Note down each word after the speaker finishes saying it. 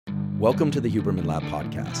Welcome to the Huberman Lab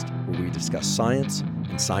podcast, where we discuss science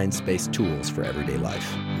and science-based tools for everyday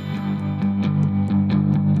life.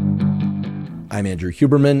 I'm Andrew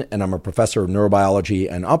Huberman, and I'm a professor of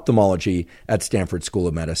neurobiology and ophthalmology at Stanford School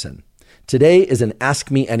of Medicine. Today is an Ask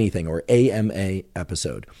Me Anything, or AMA,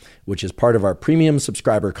 episode, which is part of our premium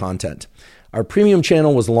subscriber content. Our premium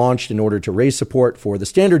channel was launched in order to raise support for the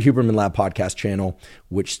standard Huberman Lab podcast channel,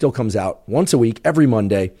 which still comes out once a week, every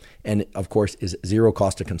Monday, and of course is zero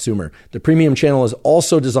cost to consumer. The premium channel is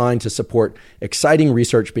also designed to support exciting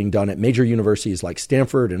research being done at major universities like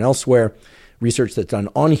Stanford and elsewhere, research that's done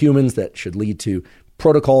on humans that should lead to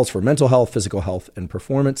protocols for mental health, physical health, and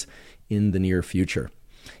performance in the near future.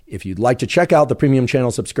 If you'd like to check out the premium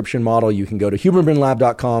channel subscription model, you can go to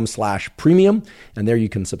hubermanlab.com/premium, and there you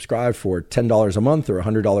can subscribe for $10 a month or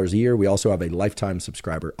 $100 a year. We also have a lifetime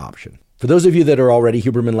subscriber option. For those of you that are already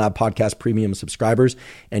Huberman Lab Podcast Premium subscribers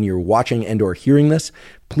and you're watching and or hearing this,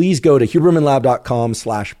 please go to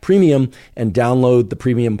hubermanlab.com/premium and download the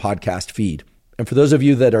premium podcast feed. And for those of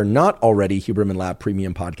you that are not already Huberman Lab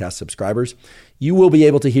Premium Podcast subscribers, you will be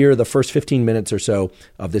able to hear the first 15 minutes or so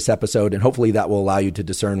of this episode, and hopefully that will allow you to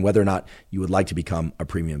discern whether or not you would like to become a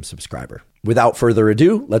premium subscriber. Without further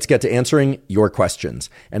ado, let's get to answering your questions.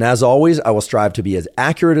 And as always, I will strive to be as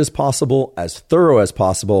accurate as possible, as thorough as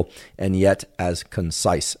possible, and yet as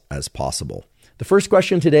concise as possible. The first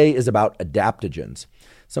question today is about adaptogens.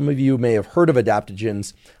 Some of you may have heard of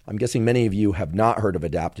adaptogens. I'm guessing many of you have not heard of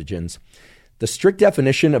adaptogens. The strict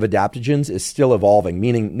definition of adaptogens is still evolving,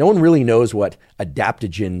 meaning no one really knows what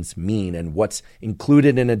adaptogens mean and what's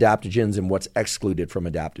included in adaptogens and what's excluded from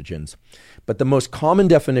adaptogens. But the most common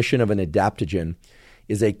definition of an adaptogen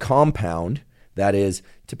is a compound that is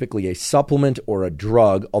typically a supplement or a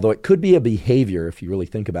drug, although it could be a behavior, if you really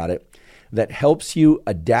think about it, that helps you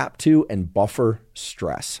adapt to and buffer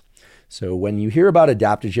stress. So when you hear about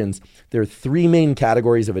adaptogens, there are three main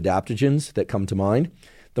categories of adaptogens that come to mind.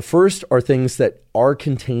 The first are things that are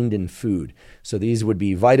contained in food. So these would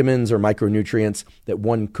be vitamins or micronutrients that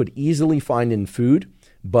one could easily find in food,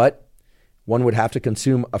 but one would have to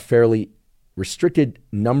consume a fairly restricted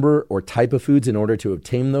number or type of foods in order to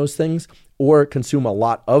obtain those things, or consume a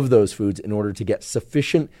lot of those foods in order to get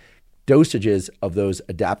sufficient dosages of those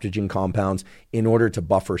adaptogen compounds in order to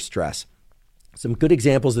buffer stress. Some good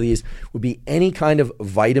examples of these would be any kind of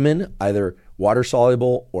vitamin, either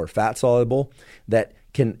water-soluble or fat-soluble, that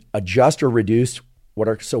can adjust or reduce what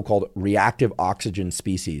are so-called reactive oxygen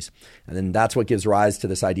species. And then that's what gives rise to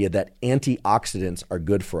this idea that antioxidants are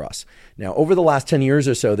good for us. Now, over the last 10 years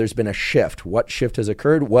or so, there's been a shift. What shift has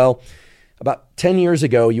occurred? Well, about 10 years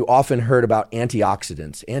ago, you often heard about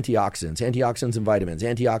antioxidants in vitamins,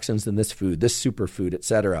 antioxidants in this food, this superfood,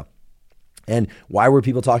 etc. And why were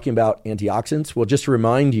people talking about antioxidants? Well, just to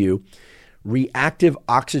remind you, reactive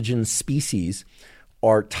oxygen species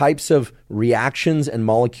are types of reactions and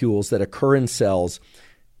molecules that occur in cells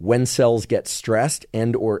when cells get stressed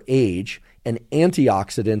and or age, and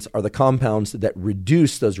antioxidants are the compounds that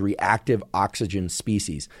reduce those reactive oxygen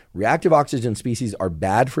species. Reactive oxygen species are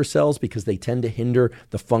bad for cells because they tend to hinder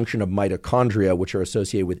the function of mitochondria, which are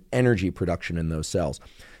associated with energy production in those cells.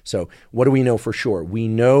 So what do we know for sure? We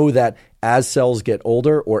know that as cells get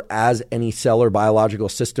older, or as any cell or biological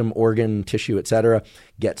system, organ, tissue, etc.,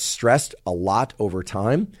 gets stressed a lot over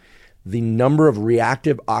time, the number of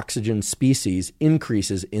reactive oxygen species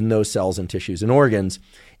increases in those cells and tissues and organs.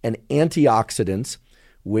 And antioxidants,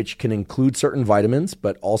 which can include certain vitamins,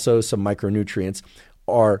 but also some micronutrients,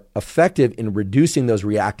 are effective in reducing those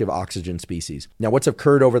reactive oxygen species. Now, what's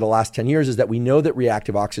occurred over the last 10 years is that we know that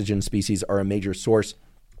reactive oxygen species are a major source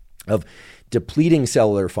of depleting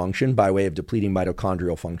cellular function by way of depleting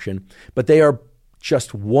mitochondrial function, but they are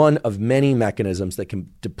just one of many mechanisms that can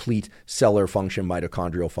deplete cellular function,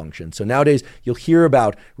 mitochondrial function. So nowadays, you'll hear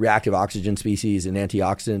about reactive oxygen species and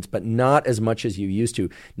antioxidants, but not as much as you used to.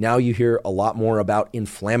 Now you hear a lot more about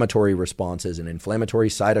inflammatory responses, and inflammatory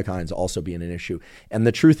cytokines also being an issue. And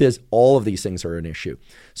the truth is, all of these things are an issue.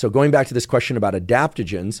 So going back to this question about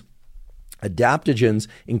adaptogens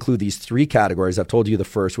include these three categories. I've told you the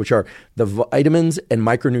first, which are the vitamins and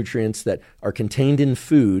micronutrients that are contained in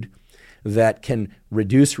food that can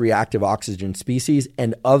reduce reactive oxygen species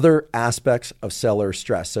and other aspects of cellular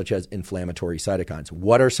stress, such as inflammatory cytokines.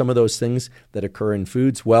 What are some of those things that occur in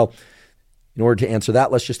foods? Well, in order to answer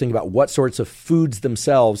that, let's just think about what sorts of foods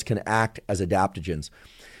themselves can act as adaptogens.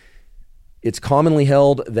 It's commonly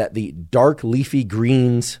held that the dark leafy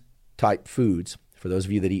greens type foods, for those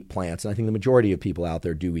of you that eat plants, and I think the majority of people out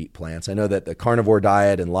there do eat plants. I know that the carnivore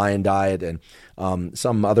diet and lion diet and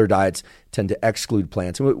some other diets tend to exclude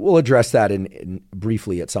plants. And we'll address that in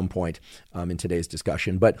briefly at some point in today's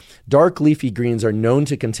discussion. But dark leafy greens are known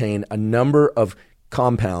to contain a number of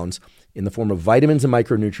compounds in the form of vitamins and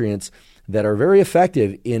micronutrients that are very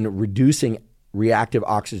effective in reducing reactive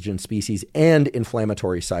oxygen species and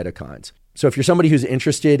inflammatory cytokines. So if you're somebody who's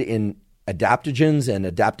interested in adaptogens and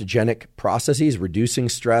adaptogenic processes, reducing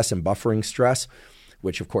stress and buffering stress,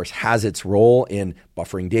 which of course has its role in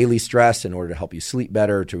buffering daily stress in order to help you sleep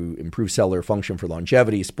better, to improve cellular function for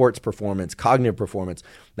longevity, sports performance, cognitive performance.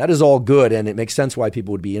 That is all good, and it makes sense why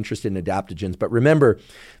people would be interested in adaptogens. But remember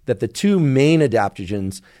that the two main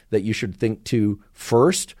adaptogens that you should think to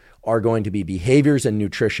first are going to be behaviors and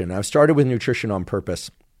nutrition. I've started with nutrition on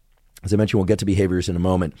purpose. As I mentioned, we'll get to behaviors in a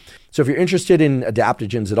moment. So if you're interested in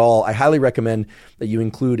adaptogens at all, I highly recommend that you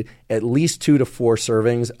include at least 2 to 4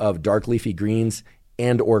 servings of dark leafy greens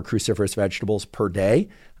and or cruciferous vegetables per day.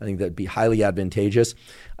 I think that'd be highly advantageous.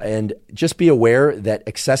 And just be aware that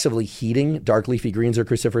excessively heating dark leafy greens or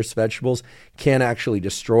cruciferous vegetables can actually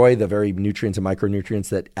destroy the very nutrients and micronutrients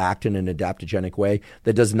that act in an adaptogenic way.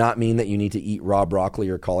 That does not mean that you need to eat raw broccoli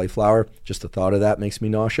or cauliflower. Just the thought of that makes me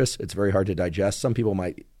nauseous. It's very hard to digest. Some people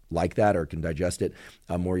might like that or can digest it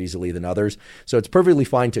more easily than others. So it's perfectly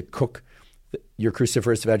fine to cook your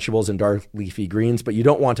cruciferous vegetables and dark leafy greens, but you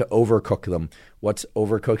don't want to overcook them. What's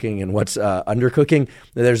overcooking and what's undercooking?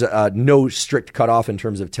 There's no strict cutoff in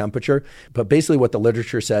terms of temperature, but basically what the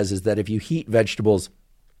literature says is that if you heat vegetables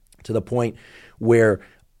to the point where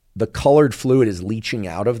the colored fluid is leaching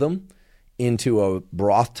out of them into a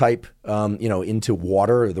broth type, into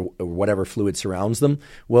water or whatever fluid surrounds them,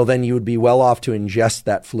 well, then you would be well off to ingest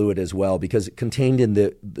that fluid as well, because contained in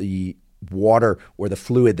the water or the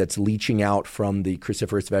fluid that's leaching out from the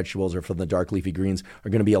cruciferous vegetables or from the dark leafy greens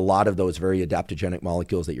are going to be a lot of those very adaptogenic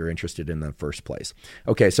molecules that you're interested in the first place.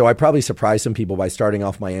 Okay, so I probably surprised some people by starting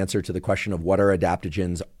off my answer to the question of what are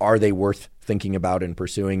adaptogens? Are they worth thinking about and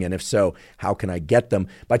pursuing? And if so, how can I get them?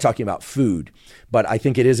 By talking about food. But I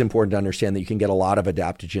think it is important to understand that you can get a lot of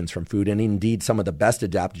adaptogens from food. And indeed, some of the best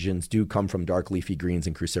adaptogens do come from dark leafy greens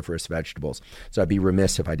and cruciferous vegetables. So I'd be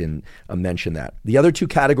remiss if I didn't mention that. The other two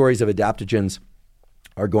categories of adaptogens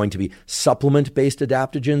are going to be supplement-based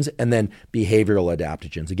adaptogens and then behavioral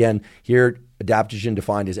adaptogens. Again, here, adaptogen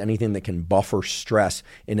defined as anything that can buffer stress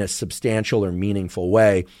in a substantial or meaningful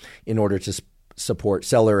way in order to support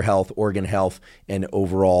cellular health, organ health, and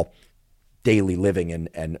overall daily living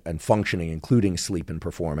and functioning, including sleep and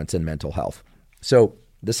performance and mental health. So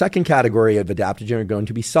the second category of adaptogen are going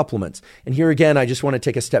to be supplements. And here again, I just want to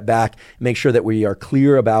take a step back, make sure that we are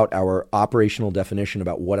clear about our operational definition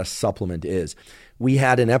about what a supplement is. We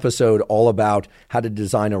had an episode all about how to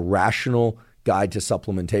design a rational guide to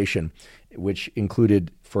supplementation, which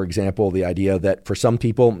included, for example, the idea that for some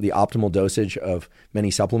people, the optimal dosage of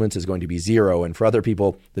many supplements is going to be 0, and for other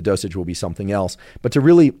people, the dosage will be something else. But to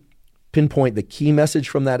really pinpoint the key message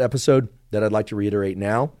from that episode that I'd like to reiterate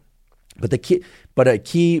now, but a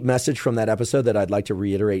key message from that episode that I'd like to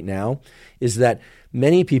reiterate now is that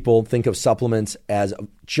many people think of supplements as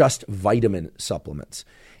just vitamin supplements.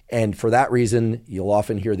 And for that reason, you'll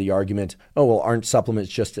often hear the argument, oh, well, aren't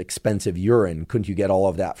supplements just expensive urine? Couldn't you get all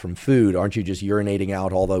of that from food? Aren't you just urinating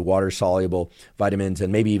out all the water-soluble vitamins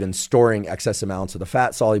and maybe even storing excess amounts of the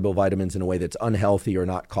fat-soluble vitamins in a way that's unhealthy or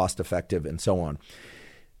not cost-effective and so on?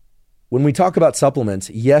 When we talk about supplements,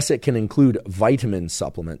 yes, it can include vitamin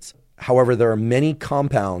supplements. However, there are many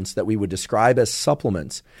compounds that we would describe as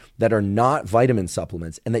supplements that are not vitamin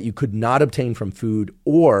supplements and that you could not obtain from food,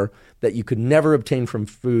 or that you could never obtain from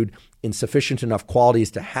food in sufficient enough qualities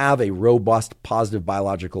to have a robust positive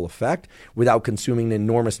biological effect without consuming an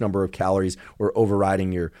enormous number of calories or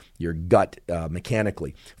overriding your gut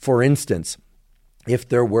mechanically. For instance, if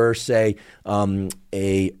there were, say,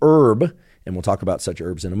 a herb, and we'll talk about such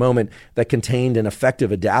herbs in a moment, that contained an effective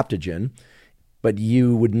adaptogen, but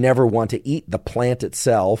you would never want to eat the plant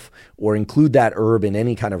itself or include that herb in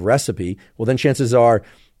any kind of recipe, well, then chances are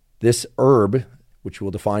this herb, which we'll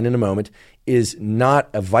define in a moment, is not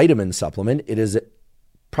a vitamin supplement. It is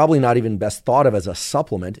probably not even best thought of as a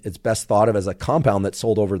supplement. It's best thought of as a compound that's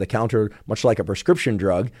sold over the counter, much like a prescription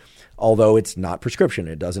drug, although it's not prescription.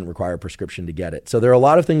 It doesn't require a prescription to get it. So there are a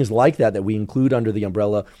lot of things like that we include under the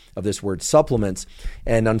umbrella of this word supplements.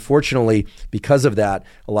 And unfortunately, because of that,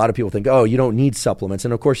 a lot of people think, oh, you don't need supplements.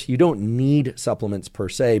 And of course, you don't need supplements per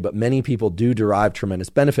se, but many people do derive tremendous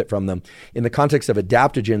benefit from them. In the context of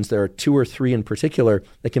adaptogens, there are 2 or 3 in particular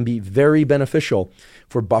that can be very beneficial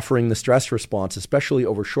for buffering the stress response, especially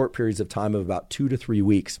over short periods of time of about 2 to 3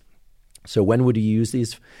 weeks. So when would you use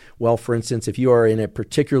these? Well, for instance, if you are in a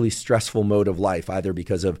particularly stressful mode of life, either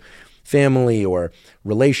because of family or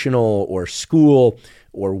relational or school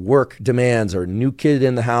or work demands or new kid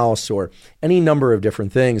in the house or any number of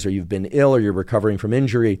different things, or you've been ill or you're recovering from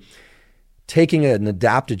injury, taking an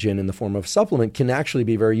adaptogen in the form of a supplement can actually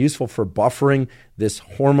be very useful for buffering this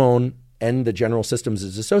hormone and the general systems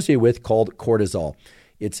it's associated with called cortisol.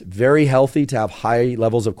 It's very healthy to have high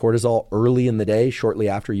levels of cortisol early in the day, shortly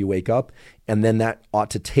after you wake up, and then that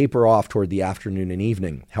ought to taper off toward the afternoon and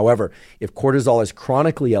evening. However, if cortisol is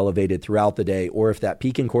chronically elevated throughout the day, or if that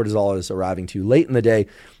peak in cortisol is arriving too late in the day,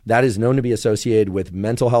 that is known to be associated with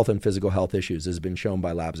mental health and physical health issues. It has been shown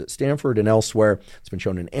by labs at Stanford and elsewhere. It's been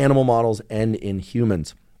shown in animal models and in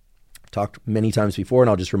humans. Talked many times before, and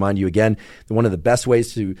I'll just remind you again, that one of the best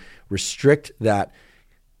ways to restrict that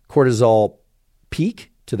cortisol peak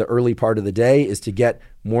to the early part of the day is to get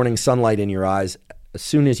morning sunlight in your eyes as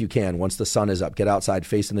soon as you can. Once the sun is up, get outside,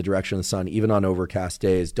 face in the direction of the sun, even on overcast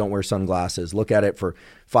days. Don't wear sunglasses. Look at it for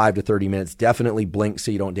 5 to 30 minutes. Definitely blink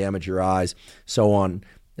so you don't damage your eyes, so on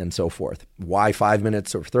and so forth. Why 5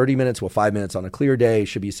 minutes or 30 minutes? Well, 5 minutes on a clear day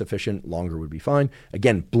should be sufficient. Longer would be fine.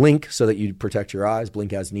 Again, blink so that you protect your eyes.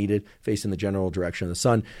 Blink as needed. Face in the general direction of the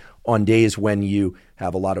sun. On days when you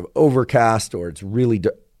have a lot of overcast or it's really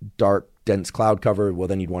dark, dense cloud cover, well,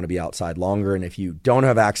 then you'd want to be outside longer. And if you don't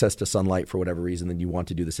have access to sunlight for whatever reason, then you want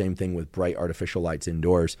to do the same thing with bright artificial lights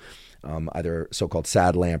indoors, either so-called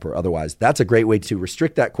SAD lamp or otherwise. That's a great way to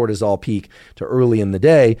restrict that cortisol peak to early in the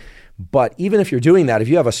day. But even if you're doing that, if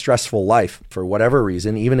you have a stressful life for whatever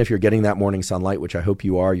reason, even if you're getting that morning sunlight, which I hope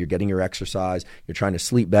you are, you're getting your exercise, you're trying to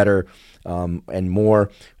sleep better and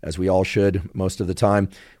more, as we all should most of the time,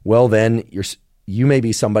 well, then you may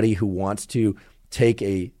be somebody who wants to take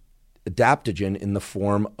a adaptogen in the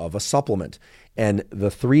form of a supplement. And the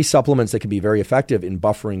 3 supplements that can be very effective in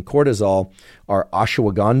buffering cortisol are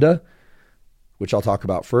ashwagandha, which I'll talk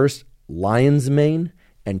about first, lion's mane,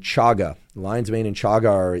 and chaga. Lion's mane and chaga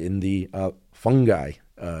are in the fungi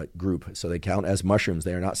group, so they count as mushrooms.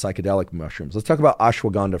 They are not psychedelic mushrooms. Let's talk about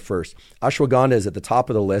ashwagandha first. Ashwagandha is at the top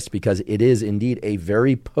of the list because it is indeed a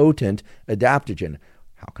very potent adaptogen.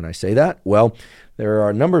 How can I say that? Well, there are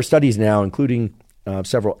a number of studies now, including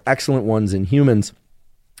several excellent ones in humans,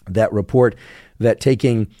 that report that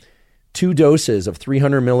taking 2 doses of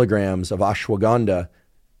 300 milligrams of ashwagandha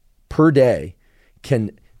per day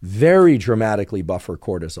can very dramatically buffer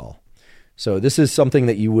cortisol. So this is something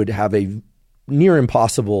that you would have a near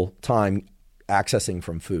impossible time accessing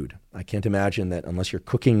from food. I can't imagine that unless you're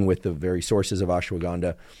cooking with the very sources of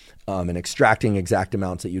ashwagandha and extracting exact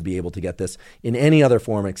amounts that you'd be able to get this in any other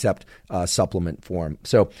form except supplement form.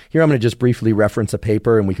 So here I'm going to just briefly reference a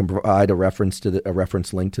paper, and we can provide a reference to a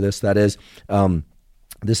reference link to this. That is,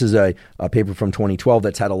 this is a paper from 2012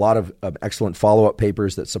 that's had a lot of excellent follow-up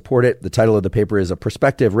papers that support it. The title of the paper is A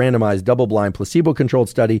Prospective Randomized Double-Blind Placebo-Controlled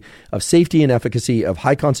Study of Safety and Efficacy of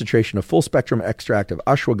High Concentration of Full-Spectrum Extract of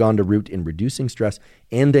Ashwagandha Root in Reducing Stress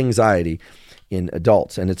and Anxiety in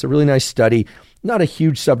Adults. And it's a really nice study. Not a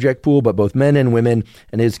huge subject pool, but both men and women,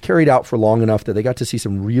 and is carried out for long enough that they got to see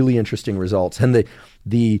some really interesting results. And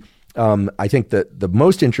I think that the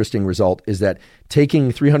most interesting result is that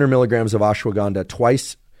taking 300 milligrams of ashwagandha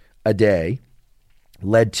twice a day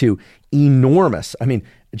led to enormous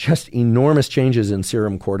changes in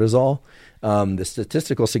serum cortisol. The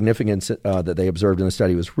statistical significance that they observed in the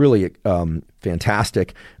study was really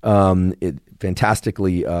fantastic,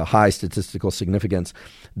 fantastically high statistical significance.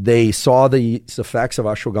 They saw the effects of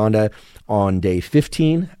ashwagandha on day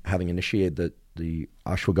 15, having initiated the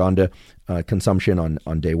ashwagandha consumption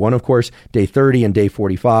on day 1, of course, day 30 and day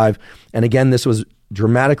 45. And again, this was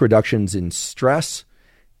dramatic reductions in stress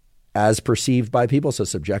as perceived by people, so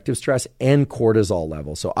subjective stress and cortisol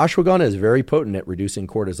levels. So ashwagandha is very potent at reducing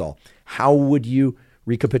cortisol. How would you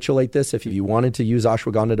recapitulate this if you wanted to use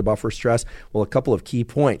ashwagandha to buffer stress? Well, a couple of key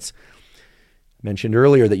points. I mentioned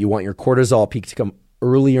earlier that you want your cortisol peak to come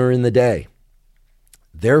earlier in the day.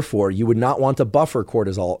 Therefore, you would not want to buffer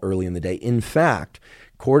cortisol early in the day. In fact,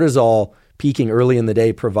 cortisol peaking early in the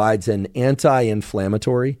day provides an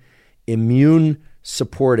anti-inflammatory,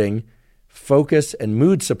 immune-supporting, focus and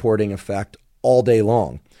mood-supporting effect all day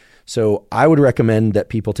long. So I would recommend that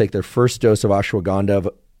people take their first dose of ashwagandha of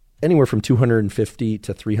anywhere from 250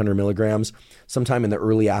 to 300 milligrams sometime in the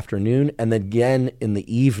early afternoon, and then again in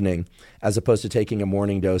the evening, as opposed to taking a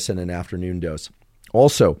morning dose and an afternoon dose.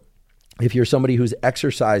 Also, if you're somebody who's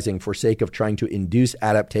exercising for sake of trying to induce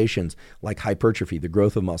adaptations like hypertrophy, the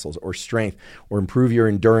growth of muscles, or strength, or improve your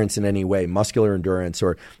endurance in any way, muscular endurance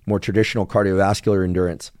or more traditional cardiovascular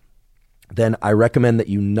endurance, then I recommend that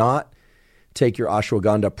you not take your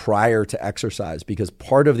ashwagandha prior to exercise, because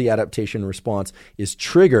part of the adaptation response is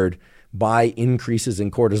triggered by increases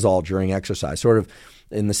in cortisol during exercise. Sort of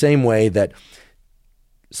in the same way that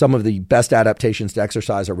some of the best adaptations to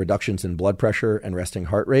exercise are reductions in blood pressure and resting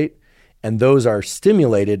heart rate. And those are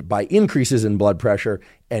stimulated by increases in blood pressure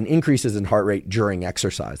and increases in heart rate during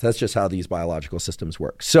exercise. That's just how these biological systems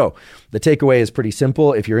work. So the takeaway is pretty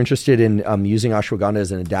simple. If you're interested in using ashwagandha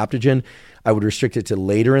as an adaptogen, I would restrict it to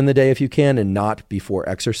later in the day if you can, and not before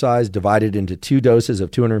exercise. Divide it into 2 doses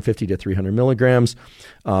of 250 to 300 milligrams.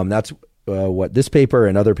 That's what this paper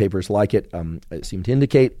and other papers like it seem to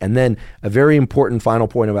indicate. And then a very important final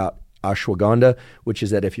point about ashwagandha, which is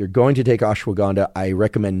that if you're going to take ashwagandha, I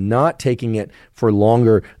recommend not taking it for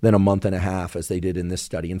longer than a month and a half, as they did in this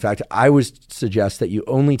study. In fact, I would suggest that you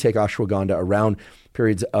only take ashwagandha around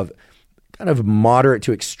periods of kind of moderate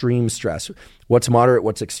to extreme stress. What's moderate,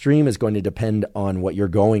 what's extreme is going to depend on what you're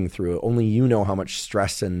going through. Only you know how much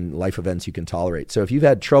stress and life events you can tolerate. So if you've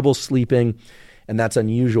had trouble sleeping, and that's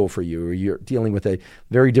unusual for you, or you're dealing with a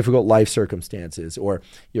very difficult life circumstances, or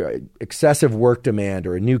your excessive work demand,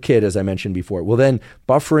 or a new kid, as I mentioned before, well, then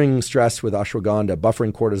buffering stress with ashwagandha,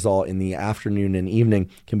 buffering cortisol in the afternoon and evening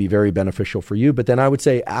can be very beneficial for you. But then I would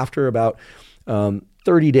say after about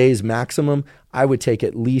 30 days maximum, I would take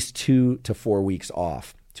at least 2 to 4 weeks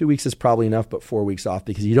off. 2 weeks is probably enough, but 4 weeks off,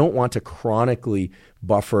 because you don't want to chronically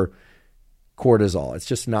buffer cortisol. It's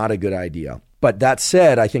just not a good idea. But that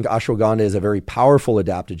said, I think ashwagandha is a very powerful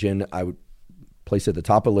adaptogen. I would place it at the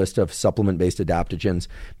top of the list of supplement-based adaptogens.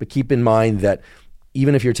 But keep in mind that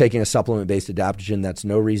even if you're taking a supplement-based adaptogen, that's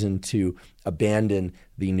no reason to abandon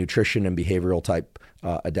the nutrition and behavioral type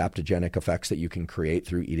adaptogenic effects that you can create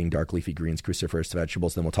through eating dark leafy greens, cruciferous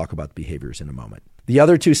vegetables. Then we'll talk about the behaviors in a moment. The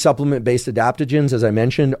other 2 supplement-based adaptogens, as I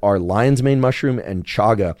mentioned, are lion's mane mushroom and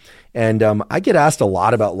chaga. And I get asked a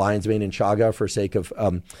lot about lion's mane and chaga for sake of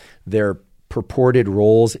their purported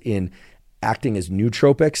roles in acting as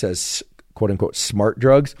nootropics, as quote-unquote smart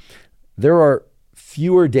drugs. There are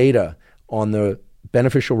fewer data on the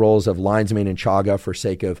beneficial roles of lion's mane and chaga for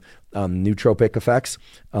sake of nootropic effects.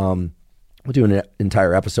 We'll do an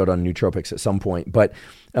entire episode on nootropics at some point. But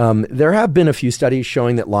there have been a few studies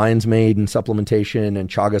showing that lion's mane supplementation and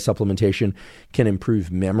chaga supplementation can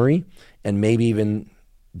improve memory and maybe even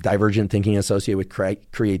divergent thinking associated with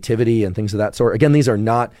creativity and things of that sort. Again, these are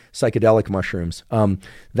not psychedelic mushrooms.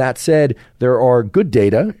 That said, there are good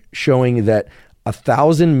data showing that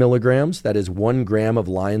 1,000 milligrams, that is 1 gram of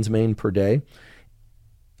lion's mane per day,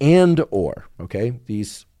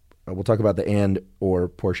 these, we'll talk about the and or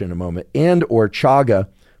portion in a moment, and or chaga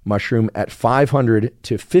mushroom at 500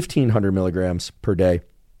 to 1,500 milligrams per day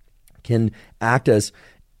can act as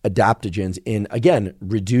adaptogens in, again,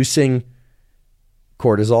 reducing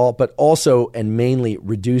cortisol, but also and mainly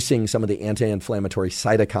reducing some of the anti-inflammatory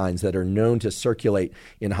cytokines that are known to circulate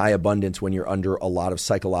in high abundance when you're under a lot of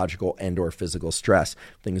psychological and or physical stress,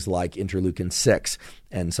 things like interleukin-6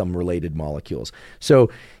 and some related molecules. So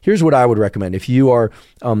here's what I would recommend. If you are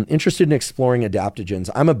interested in exploring adaptogens,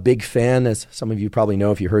 I'm a big fan, as some of you probably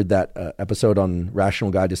know if you heard that episode on Rational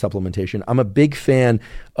Guide to Supplementation, I'm a big fan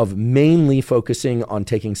of mainly focusing on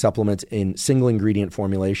taking supplements in single ingredient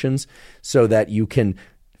formulations so that you can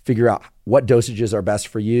figure out what dosages are best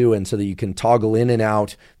for you and so that you can toggle in and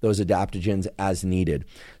out those adaptogens as needed.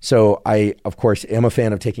 So I, of course, am a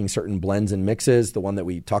fan of taking certain blends and mixes. The one that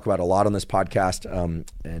we talk about a lot on this podcast,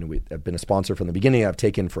 and we have been a sponsor from the beginning, I've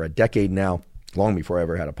taken for a decade now, long before I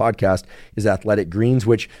ever had a podcast, is Athletic Greens,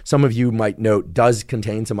 which some of you might note does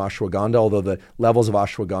contain some ashwagandha, although the levels of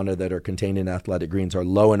ashwagandha that are contained in Athletic Greens are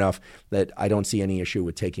low enough that I don't see any issue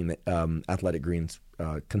with taking the Athletic Greens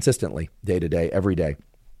consistently, day to day, every day,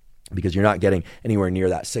 because you're not getting anywhere near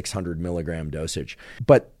that 600 milligram dosage.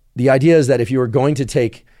 But the idea is that if you are going to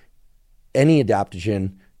take any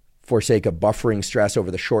adaptogen for sake of buffering stress over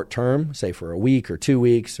the short term, say for a week or 2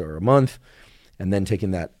 weeks or a month, and then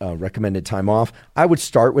taking that recommended time off, I would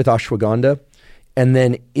start with ashwagandha. And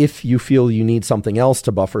then if you feel you need something else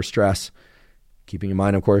to buffer stress, keeping in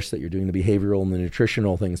mind, of course, that you're doing the behavioral and the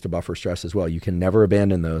nutritional things to buffer stress as well. You can never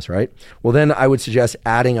abandon those, right? Well, then I would suggest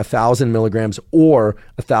adding 1,000 milligrams or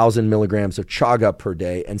 1,000 milligrams of chaga per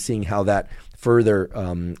day and seeing how that further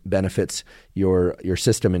benefits your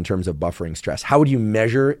system in terms of buffering stress. How would you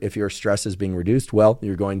measure if your stress is being reduced? Well,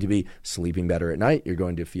 you're going to be sleeping better at night. You're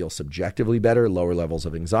going to feel subjectively better, lower levels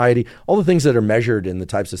of anxiety, all the things that are measured in the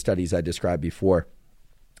types of studies I described before.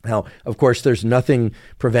 Now, of course, there's nothing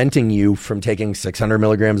preventing you from taking 600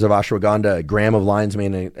 milligrams of ashwagandha, a gram of lion's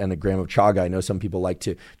mane, and a gram of chaga. I know some people like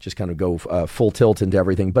to just kind of go full tilt into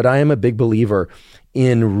everything, but I am a big believer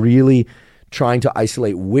in really trying to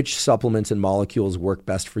isolate which supplements and molecules work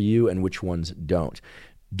best for you and which ones don't.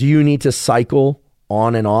 Do you need to cycle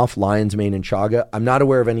on and off lion's mane and chaga? I'm not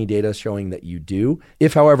aware of any data showing that you do.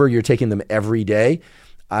 If, however, you're taking them every day,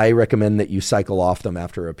 I recommend that you cycle off them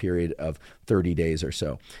after a period of 30 days or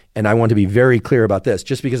so. And I want to be very clear about this.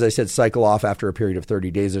 Just because I said cycle off after a period of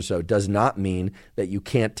 30 days or so does not mean that you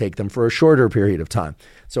can't take them for a shorter period of time.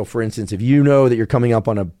 So for instance, if you know that you're coming up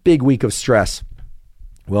on a big week of stress,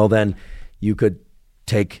 well, then you could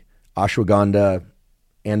take ashwagandha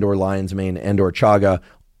and or lion's mane and or chaga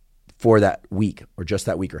for that week or just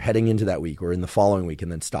that week or heading into that week or in the following week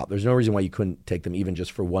and then stop. There's no reason why you couldn't take them even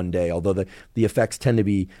just for one day, although the effects tend to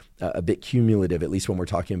be a bit cumulative, at least when we're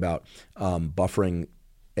talking about buffering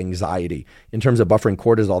anxiety. In terms of buffering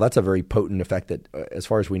cortisol, that's a very potent effect that, as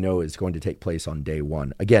far as we know, is going to take place on day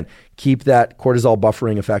one. Again, keep that cortisol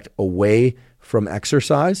buffering effect away from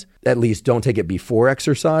exercise. At least don't take it before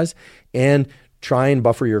exercise, and try and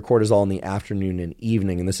buffer your cortisol in the afternoon and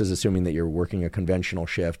evening. And this is assuming that you're working a conventional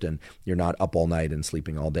shift and you're not up all night and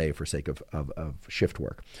sleeping all day for sake of shift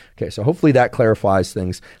work. Okay, so hopefully that clarifies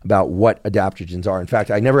things about what adaptogens are. In fact,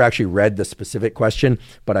 I never actually read the specific question,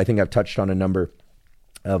 but I think I've touched on a number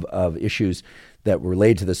of issues that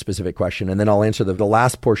relate to this specific question. And then I'll answer the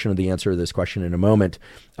last portion of the answer to this question in a moment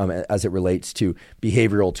as it relates to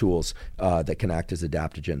behavioral tools that can act as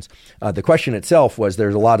adaptogens. The question itself was,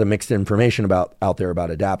 there's a lot of mixed information out there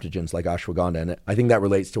about adaptogens like ashwagandha. And I think that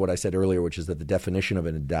relates to what I said earlier, which is that the definition of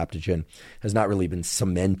an adaptogen has not really been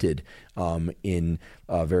cemented in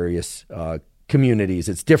various communities.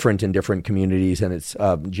 It's different in different communities, and it's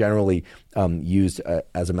generally used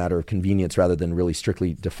as a matter of convenience rather than really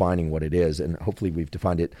strictly defining what it is. And hopefully we've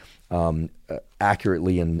defined it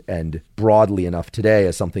accurately and broadly enough today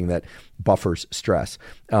as something that buffers stress.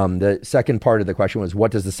 The second part of the question was,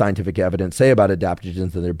 what does the scientific evidence say about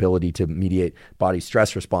adaptogens and their ability to mediate body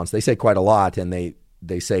stress response? They say quite a lot, and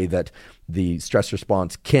they say that the stress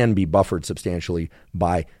response can be buffered substantially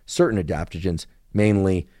by certain adaptogens,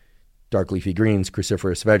 mainly dark leafy greens,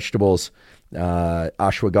 cruciferous vegetables,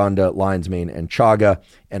 ashwagandha, lion's mane, and chaga,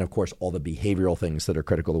 and of course, all the behavioral things that are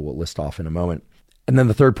critical that we'll list off in a moment. And then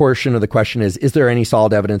the third portion of the question is there any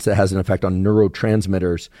solid evidence that has an effect on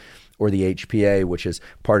neurotransmitters or the HPA, which is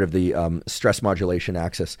part of the stress modulation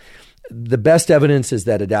axis? The best evidence is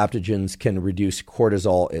that adaptogens can reduce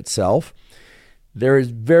cortisol itself. There is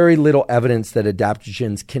very little evidence that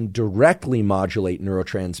adaptogens can directly modulate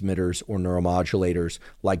neurotransmitters or neuromodulators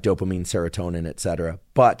like dopamine, serotonin, etc.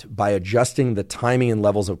 But by adjusting the timing and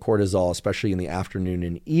levels of cortisol, especially in the afternoon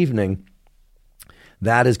and evening,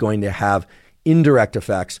 that is going to have indirect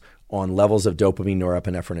effects on levels of dopamine,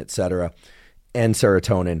 norepinephrine, etc., and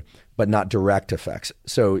serotonin, but not direct effects.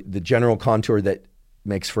 So the general contour that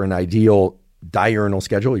makes for an ideal diurnal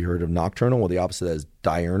schedule, you heard of nocturnal, well, the opposite is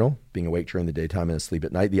diurnal, being awake during the daytime and asleep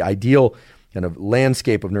at night. The ideal kind of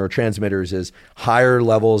landscape of neurotransmitters is higher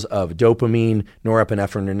levels of dopamine,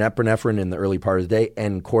 norepinephrine, and epinephrine in the early part of the day,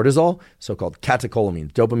 and cortisol, so-called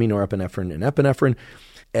catecholamines, dopamine, norepinephrine, and epinephrine,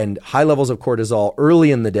 and high levels of cortisol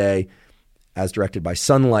early in the day as directed by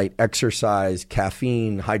sunlight, exercise,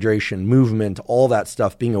 caffeine, hydration, movement, all that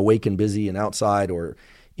stuff, being awake and busy and outside or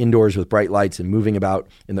indoors with bright lights and moving about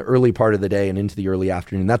in the early part of the day and into the early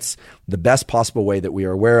afternoon. That's the best possible way that we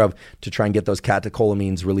are aware of to try and get those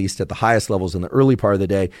catecholamines released at the highest levels in the early part of the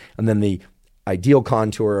day. And then the ideal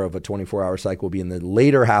contour of a 24-hour cycle will be in the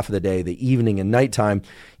later half of the day, the evening and nighttime.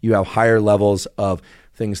 You have higher levels of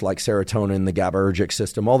things like serotonin, the GABAergic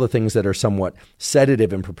system, all the things that are somewhat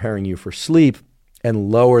sedative and preparing you for sleep,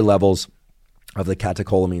 and lower levels of the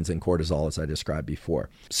catecholamines and cortisol, as I described before.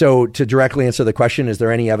 So to directly answer the question, is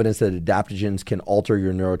there any evidence that adaptogens can alter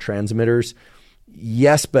your neurotransmitters?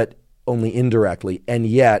 Yes, but only indirectly. And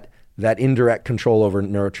yet that indirect control over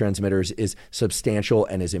neurotransmitters is substantial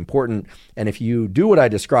and is important. And if you do what I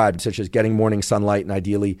described, such as getting morning sunlight, and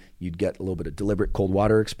ideally you'd get a little bit of deliberate cold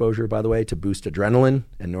water exposure, by the way, to boost adrenaline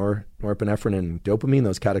and norepinephrine and dopamine,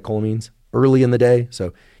 those catecholamines, early in the day.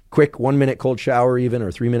 So quick 1-minute cold shower even,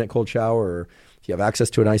 or 3-minute cold shower, or if you have access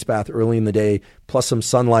to an ice bath early in the day, plus some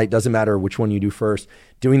sunlight, doesn't matter which one you do first.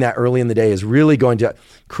 Doing that early in the day is really going to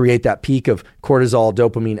create that peak of cortisol,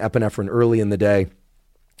 dopamine, epinephrine early in the day.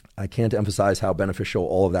 I can't emphasize how beneficial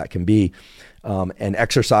all of that can be. And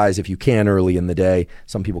exercise if you can early in the day.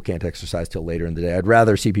 Some people can't exercise till later in the day. I'd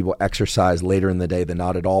rather see people exercise later in the day than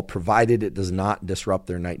not at all, provided it does not disrupt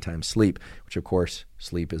their nighttime sleep, which of course,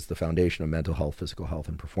 sleep is the foundation of mental health, physical health,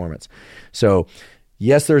 and performance. So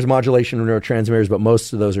Yes, there's modulation of neurotransmitters, but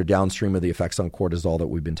most of those are downstream of the effects on cortisol that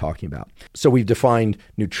we've been talking about. So we've defined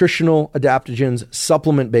nutritional adaptogens,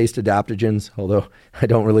 supplement-based adaptogens, although I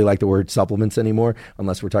don't really like the word supplements anymore,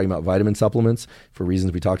 unless we're talking about vitamin supplements for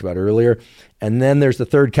reasons we talked about earlier. And then there's the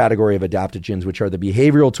third category of adaptogens, which are the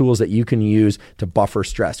behavioral tools that you can use to buffer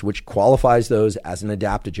stress, which qualifies those as an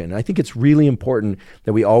adaptogen. And I think it's really important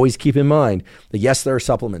that we always keep in mind that yes, there are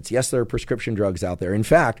supplements. Yes, there are prescription drugs out there. In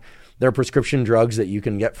fact, there are prescription drugs that you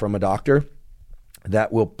can get from a doctor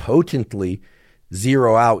that will potently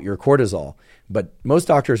zero out your cortisol. But most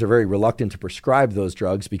doctors are very reluctant to prescribe those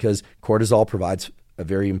drugs because cortisol provides a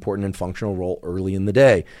very important and functional role early in the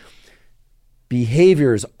day.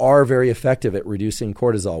 Behaviors are very effective at reducing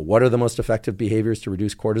cortisol. What are the most effective behaviors to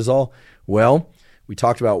reduce cortisol? Well, we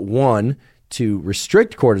talked about one, to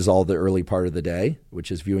restrict cortisol the early part of the day, which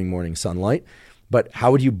is viewing morning sunlight. But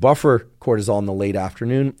how would you buffer cortisol in the late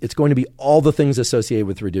afternoon? It's going to be all the things associated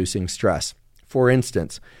with reducing stress. For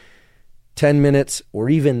instance, 10 minutes, or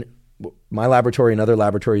even my laboratory and other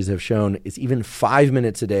laboratories have shown, is even 5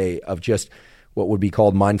 minutes a day of just what would be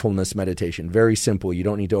called mindfulness meditation. Very simple. You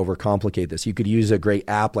don't need to overcomplicate this. You could use a great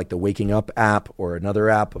app like the Waking Up app or another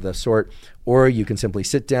app of the sort, or you can simply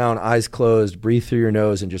sit down, eyes closed, breathe through your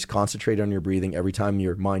nose, and just concentrate on your breathing. Every time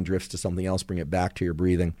your mind drifts to something else, bring it back to your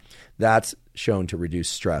breathing. That's shown to reduce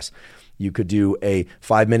stress. You could do a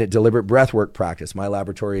 5-minute deliberate breath work practice. My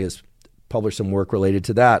laboratory has published some work related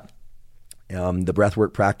to that. The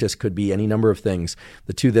breathwork practice could be any number of things.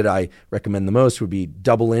 The two that I recommend the most would be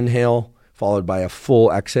double inhale, followed by a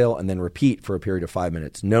full exhale, and then repeat for a period of 5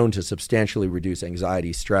 minutes, known to substantially reduce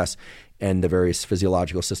anxiety, stress, and the various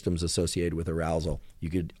physiological systems associated with arousal. You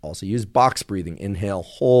could also use box breathing. Inhale,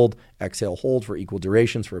 hold, exhale, hold for equal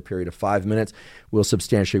durations for a period of 5 minutes will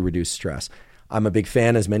substantially reduce stress. I'm a big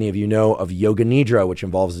fan, as many of you know, of Yoga Nidra, which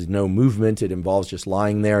involves no movement. It involves just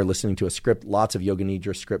lying there, listening to a script. Lots of Yoga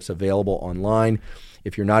Nidra scripts available online.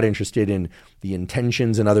 If you're not interested in the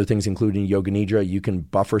intentions and other things, including Yoga Nidra, you can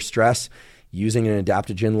buffer stress using an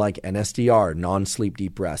adaptogen like NSDR, non-sleep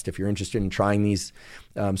deep rest. If you're interested in trying these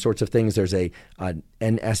sorts of things, there's a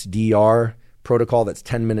NSDR protocol that's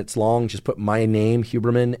 10 minutes long. Just put my name,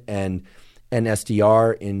 Huberman, and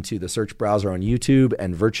NSDR into the search browser on YouTube,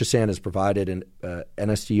 and Virtusan has provided an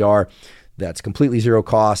NSDR that's completely zero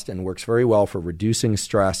cost and works very well for reducing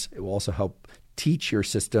stress. It will also help teach your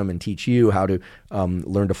system and teach you how to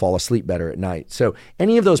learn to fall asleep better at night. So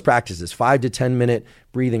any of those practices, 5 to 10 minute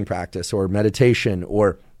breathing practice or meditation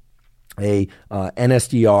or a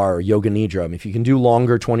NSDR or Yoga Nidra, if you can do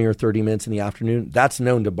longer, 20 or 30 minutes in the afternoon, that's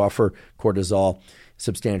known to buffer cortisol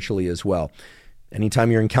substantially as well.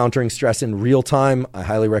 Anytime you're encountering stress in real time, I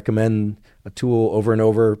highly recommend a tool over and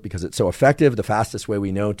over because it's so effective. The fastest way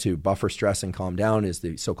we know to buffer stress and calm down is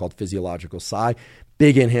the so-called physiological sigh.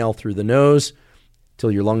 Big inhale through the nose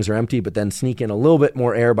till your lungs are empty, but then sneak in a little bit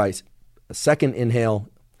more air by a second inhale,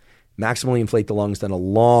 maximally inflate the lungs, then a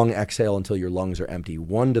long exhale until your lungs are empty.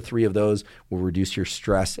 1 to 3 of those will reduce your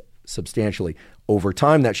stress substantially. Over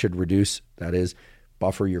time, that should reduce, that is,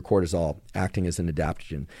 buffer your cortisol, acting as an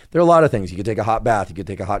adaptogen. There are a lot of things. You could take a hot bath. You could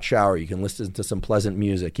take a hot shower. You can listen to some pleasant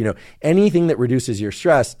music. Anything that reduces your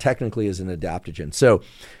stress technically is an adaptogen. So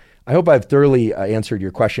I hope I've thoroughly answered your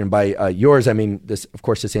question. By yours, I mean, this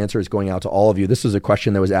answer is going out to all of you. This was a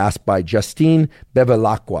question that was asked by Justine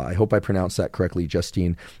Bevilacqua. I hope I pronounced that correctly,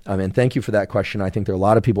 Justine. And thank you for that question. I think there are a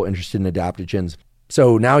lot of people interested in adaptogens.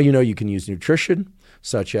 So now you can use nutrition,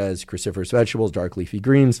 such as cruciferous vegetables, dark leafy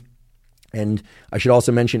greens. And I should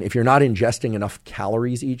also mention, if you're not ingesting enough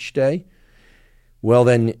calories each day, well,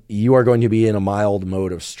 then you are going to be in a mild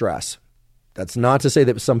mode of stress. That's not to say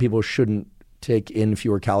that some people shouldn't take in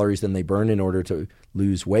fewer calories than they burn in order to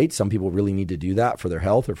lose weight. Some people really need to do that for their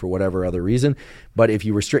health or for whatever other reason. But if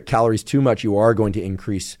you restrict calories too much, you are going to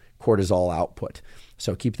increase cortisol output.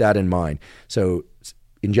 So keep that in mind. So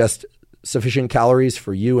ingest sufficient calories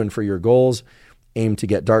for you and for your goals. Aim to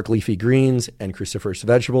get dark leafy greens and cruciferous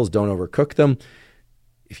vegetables. Don't overcook them.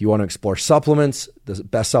 If you want to explore supplements, the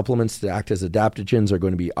best supplements to act as adaptogens are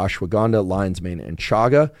going to be ashwagandha, lion's mane, and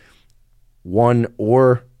chaga. 1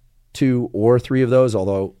 or 2 or 3 of those,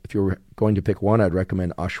 although if you're going to pick one, I'd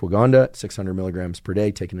recommend ashwagandha, 600 milligrams per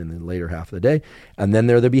day, taken in the later half of the day. And then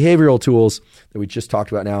there are the behavioral tools that we just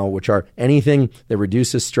talked about now, which are anything that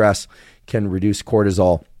reduces stress can reduce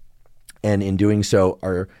cortisol, and in doing so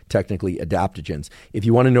are technically adaptogens. If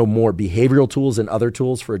you want to know more behavioral tools and other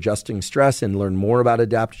tools for adjusting stress and learn more about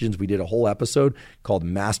adaptogens, we did a whole episode called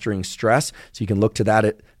Mastering Stress. So you can look to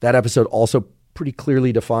that. That episode also pretty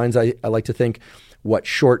clearly defines, I like to think, what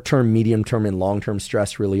short-term, medium-term, and long-term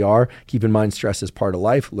stress really are. Keep in mind, stress is part of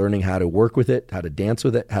life. Learning how to work with it, how to dance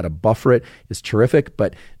with it, how to buffer it is terrific,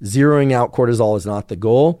 but zeroing out cortisol is not the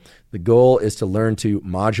goal. The goal is to learn to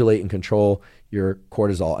modulate and control your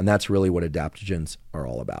cortisol, and that's really what adaptogens are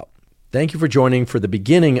all about. Thank you for joining for the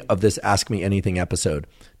beginning of this Ask Me Anything episode.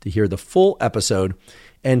 To hear the full episode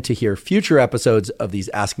and to hear future episodes of these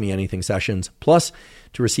Ask Me Anything sessions, plus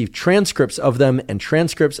to receive transcripts of them and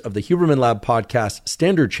transcripts of the Huberman Lab podcast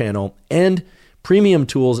standard channel and premium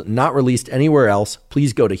tools not released anywhere else,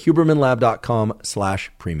 please go to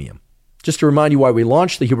hubermanlab.com/premium. Just to remind you why we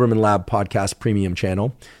launched the Huberman Lab podcast premium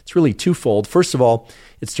channel, it's really twofold. First of all,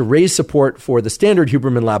 it's to raise support for the standard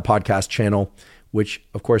Huberman Lab podcast channel, which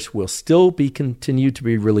of course will still be continued to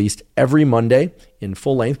be released every Monday in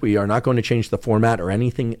full length. We are not going to change the format or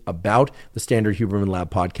anything about the standard Huberman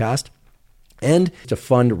Lab podcast. And to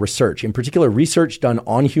fund research, in particular research done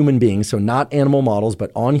on human beings, so not animal models,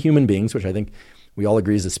 but on human beings, which I think we all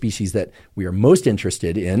agree is the species that we are most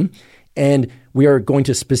interested in. And we are going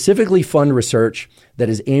to specifically fund research that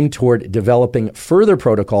is aimed toward developing further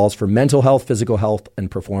protocols for mental health, physical health,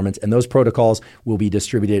 and performance. And those protocols will be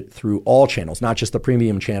distributed through all channels, not just the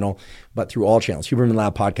premium channel, but through all channels, Huberman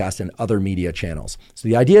Lab podcast and other media channels. So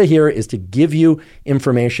the idea here is to give you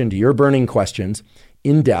information to your burning questions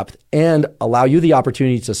in depth and allow you the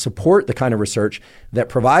opportunity to support the kind of research that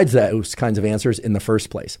provides those kinds of answers in the first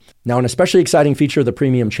place. Now, an especially exciting feature of the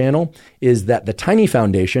premium channel is that the Tiny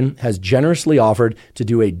Foundation has generously offered to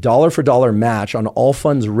do a dollar-for-dollar match on all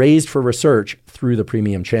funds raised for research through the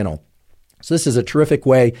premium channel. So this is a terrific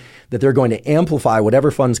way that they're going to amplify whatever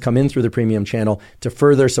funds come in through the premium channel to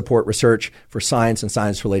further support research for science and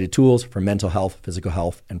science-related tools for mental health, physical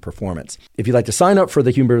health, and performance. If you'd like to sign up for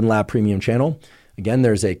the Huberman Lab premium channel, again,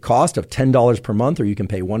 there's a cost of $10 per month, or you can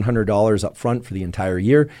pay $100 up front for the entire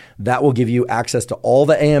year. That will give you access to all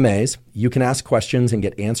the AMAs. You can ask questions and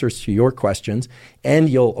get answers to your questions, and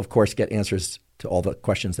you'll, of course, get answers to all the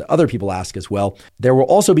questions that other people ask as well. There will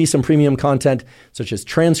also be some premium content, such as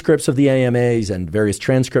transcripts of the AMAs and various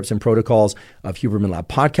transcripts and protocols of Huberman Lab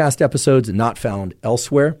podcast episodes not found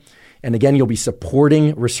elsewhere. And again, you'll be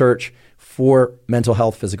supporting research for mental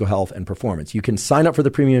health, physical health, and performance. You can sign up for the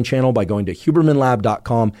premium channel by going to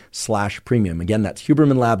hubermanlab.com/premium. Again, that's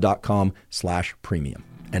hubermanlab.com/premium.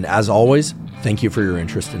 And as always, thank you for your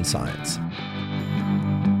interest in science.